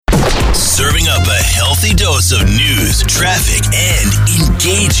Serving up a healthy dose of news, traffic, and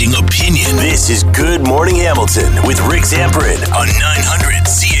engaging opinion. This is Good Morning Hamilton with Rick Zamperin on 900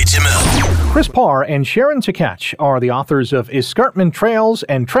 CHML. Chris Parr and Sharon Tkach are the authors of Escarpment Trails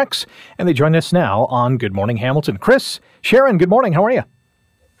and Treks, and they join us now on Good Morning Hamilton. Chris, Sharon, good morning. How are you?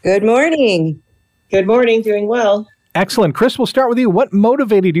 Good morning. Good morning. Doing well. Excellent. Chris, we'll start with you. What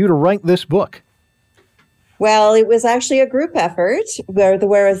motivated you to write this book? Well, it was actually a group effort where there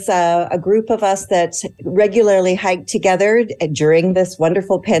was a group of us that regularly hiked together during this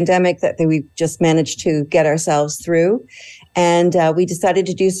wonderful pandemic that we just managed to get ourselves through. And we decided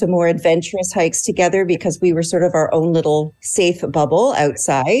to do some more adventurous hikes together because we were sort of our own little safe bubble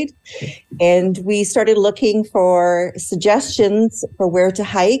outside. And we started looking for suggestions for where to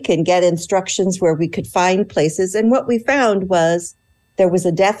hike and get instructions where we could find places. And what we found was there was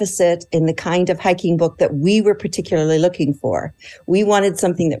a deficit in the kind of hiking book that we were particularly looking for. We wanted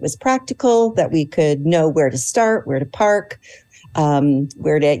something that was practical, that we could know where to start, where to park, we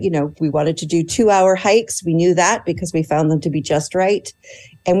wanted to do 2-hour hikes. We knew that because we found them to be just right.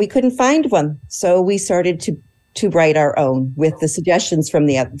 And we couldn't find one. So we started to write our own with the suggestions from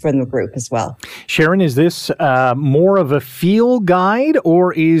the group as well. Sharon, is this more of a field guide,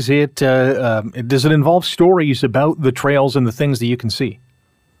 or is it does it involve stories about the trails and the things that you can see?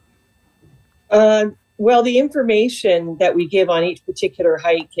 Well, the information that we give on each particular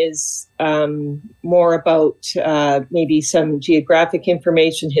hike is more about maybe some geographic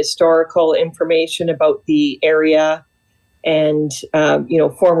information, historical information about the area, and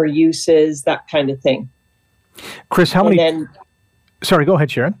former uses, that kind of thing. Chris, how many? Sorry, go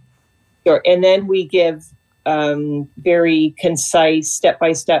ahead, Sharon. Sure. And then we give very concise,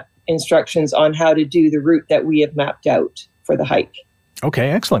 step-by-step instructions on how to do the route that we have mapped out for the hike.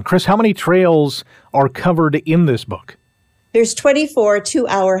 Okay, excellent. Chris, how many trails are covered in this book? There's 24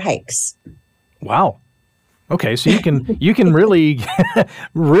 2-hour hikes. Wow. Okay, so you can really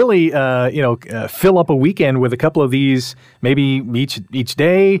fill up a weekend with a couple of these, maybe each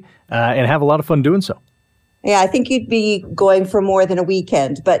day, and have a lot of fun doing so. Yeah, I think you'd be going for more than a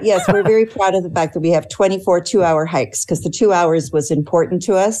weekend. But yes, we're very proud of the fact that we have 24 2-hour hikes because the 2 hours was important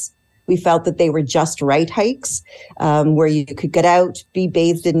to us. We felt that they were just right hikes where you could get out, be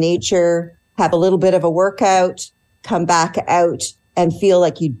bathed in nature, have a little bit of a workout, come back out and feel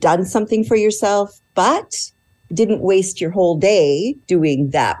like you'd done something for yourself, but didn't waste your whole day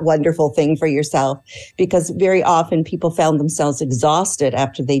doing that wonderful thing for yourself, because very often people found themselves exhausted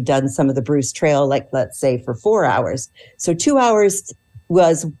after they'd done some of the Bruce Trail, like let's say for 4 hours. So 2 hours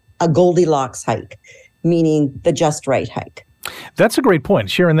was a Goldilocks hike, meaning the just right hike. That's a great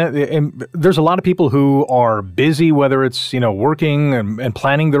point, Sharon. There's a lot of people who are busy, whether it's working and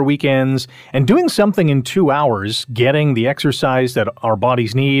planning their weekends, and doing something in 2 hours, getting the exercise that our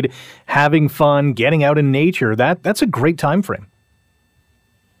bodies need, having fun, getting out in nature. That's a great time frame.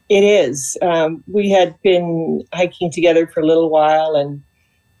 It is. We had been hiking together for a little while, and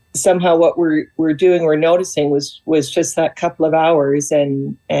somehow what we're noticing was just that couple of hours,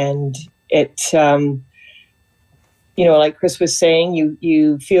 and it. Like Chris was saying,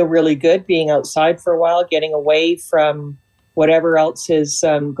 you feel really good being outside for a while, getting away from whatever else is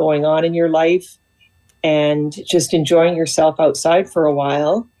going on in your life, and just enjoying yourself outside for a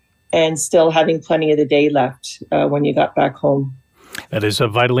while, and still having plenty of the day left when you got back home. That is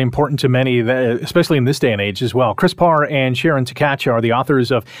vitally important to many, especially in this day and age as well. Chris Parr and Sharon Tkach are the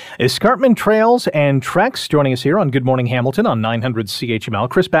authors of Escarpment Trails and Treks, joining us here on Good Morning Hamilton on 900 CHML.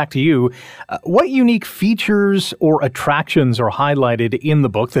 Chris, back to you. What unique features or attractions are highlighted in the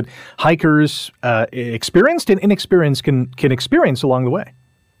book that hikers experienced and inexperienced can experience along the way?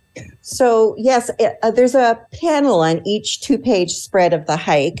 So, yes, there's a panel on each 2-page spread of the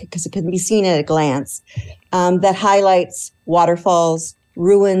hike, because it can be seen at a glance, that highlights waterfalls,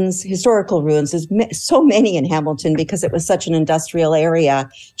 ruins, historical ruins. There's so many in Hamilton because it was such an industrial area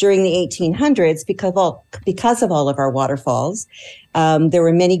during the 1800s because of all of our waterfalls. There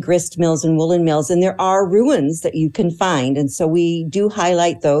were many grist mills and woolen mills, and there are ruins that you can find. And so we do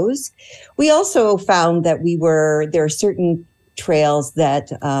highlight those. We also found that there are certain trails that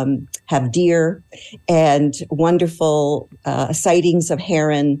have deer and wonderful sightings of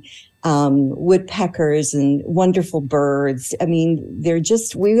heron, woodpeckers and wonderful birds. I mean,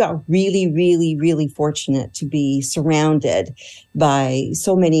 we are really, really, really fortunate to be surrounded by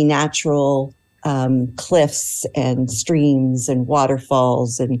so many natural cliffs and streams and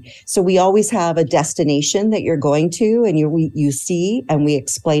waterfalls. And so we always have a destination that you're going to, and you see, and we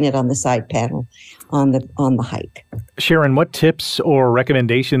explain it on the side panel on the hike. Sharon, what tips or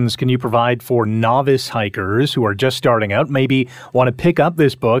recommendations can you provide for novice hikers who are just starting out, maybe want to pick up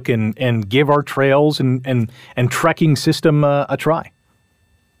this book and give our trails and trekking system a try?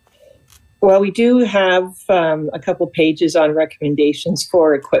 Well, we do have a couple pages on recommendations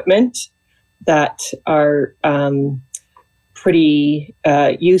for equipment that are pretty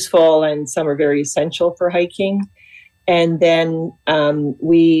useful, and some are very essential for hiking. And then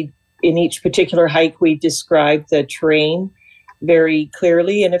in each particular hike, we describe the terrain very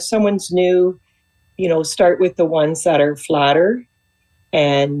clearly. And if someone's new, start with the ones that are flatter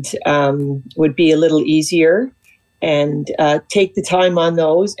and would be a little easier, and take the time on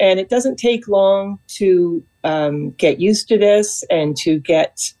those. And it doesn't take long to get used to this and to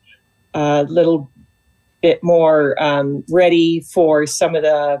get a little bit more ready for some of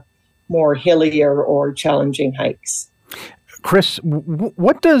the more hillier or challenging hikes. Chris,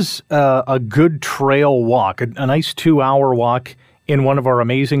 what does a good trail walk, a nice 2-hour walk in one of our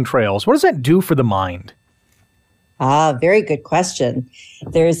amazing trails, what does that do for the mind? Very good question.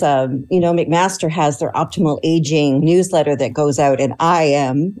 There's, McMaster has their Optimal Aging newsletter that goes out, and I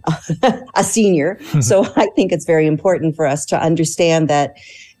am a senior. So I think it's very important for us to understand that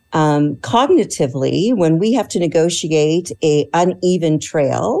cognitively, when we have to negotiate a uneven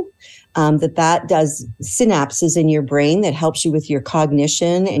trail, that does synapses in your brain that helps you with your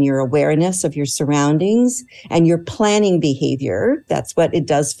cognition and your awareness of your surroundings and your planning behavior. That's what it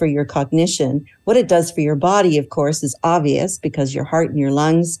does for your cognition. What it does for your body, of course, is obvious, because your heart and your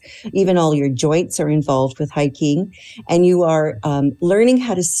lungs, even all your joints, are involved with hiking. And you are learning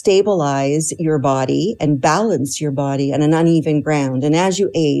how to stabilize your body and balance your body on an uneven ground. And as you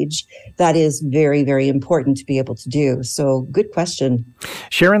age, that is very, very important to be able to do. So good question.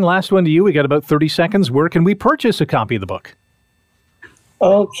 Sharon, last one to you. We got about 30 seconds. Where can we purchase a copy of the book?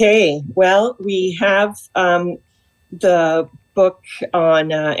 Okay. Well, we have the book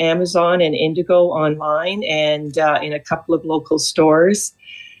on Amazon and Indigo online, and in a couple of local stores.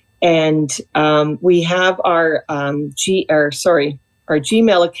 And we have our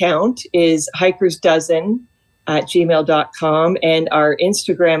Gmail account is hikersdozen@gmail.com, and our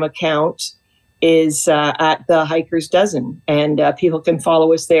Instagram account is at the Hikers Dozen, and people can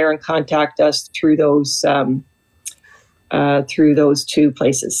follow us there and contact us through those two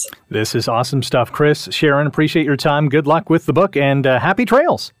places. This is awesome stuff. Chris, Sharon, appreciate your time. Good luck with the book, and happy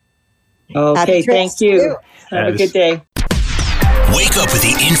trails. Okay, happy trails thank you. Have a good day. Wake up with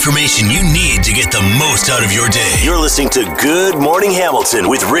the information you need to get the most out of your day. You're listening to Good Morning Hamilton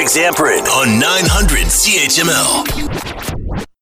with Rick Zamperin on 900 CHML.